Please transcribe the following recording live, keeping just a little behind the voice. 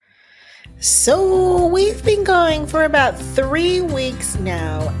So we've been going for about 3 weeks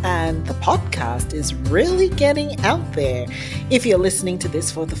now, and the podcast is really getting out there. If you're listening to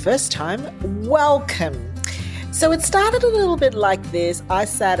this for the first time, welcome. So it started a little bit like this. I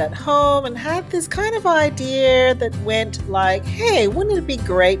sat at home and had this kind of idea that went like, hey, wouldn't it be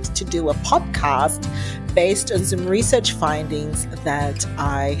great to do a podcast based on some research findings that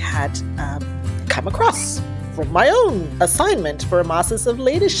I had come across from my own assignment for a Masters of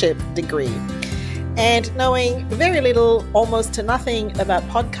Leadership degree. And knowing very little, almost to nothing about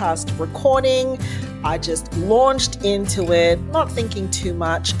podcast recording, I just launched into it, not thinking too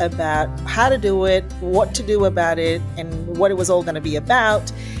much about how to do it, what to do about it, and what it was all going to be about.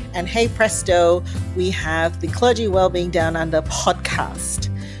 And hey presto, we have the Clergy Wellbeing Down Under podcast.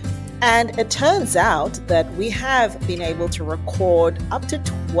 And it turns out that we have been able to record up to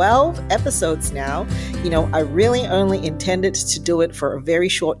 12 episodes now. I really only intended to do it for a very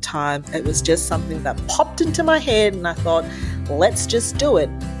short time. It was just something that popped into my head and I thought, let's just do it.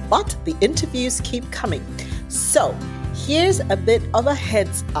 But the interviews keep coming. So here's a bit of a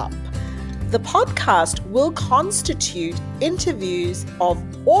heads up. The podcast will constitute interviews of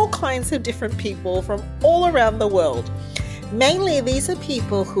all kinds of different people from all around the world. Mainly, these are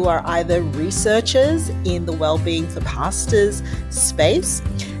people who are either researchers in the Wellbeing for Pastors space.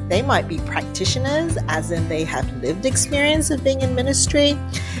 They might be practitioners, as in they have lived experience of being in ministry.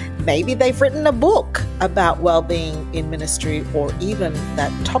 Maybe they've written a book about well-being in ministry, or even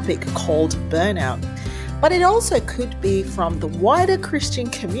that topic called burnout. But it also could be from the wider Christian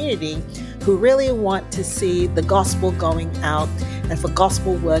community who really want to see the gospel going out and for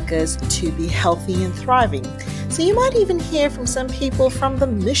gospel workers to be healthy and thriving. So you might even hear from some people from the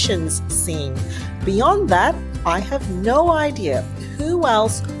missions scene. Beyond that, I have no idea who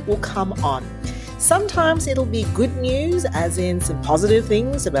else will come on. Sometimes it'll be good news, as in some positive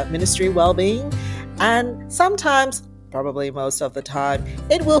things about ministry well-being, and sometimes, probably most of the time,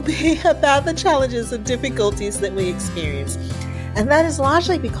 it will be about the challenges and difficulties that we experience. And that is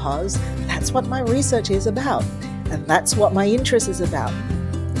largely because that's what my research is about, and that's what my interest is about.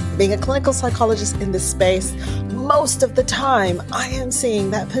 Being a clinical psychologist in this space, most of the time I am seeing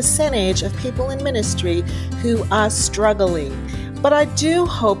that percentage of people in ministry who are struggling. But I do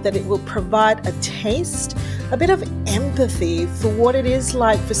hope that it will provide a taste, a bit of empathy for what it is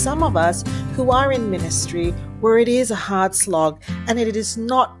like for some of us who are in ministry, where it is a hard slog and it is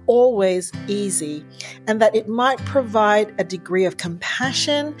not always easy, and that it might provide a degree of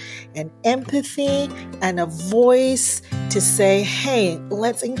compassion and empathy and a voice to say, hey,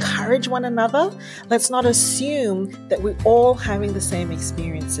 let's encourage one another. Let's not assume that we're all having the same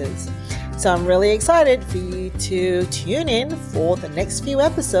experiences. So I'm really excited for you to tune in for the next few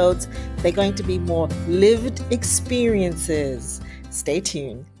episodes. They're going to be more lived experiences. Stay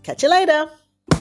tuned. Catch you later.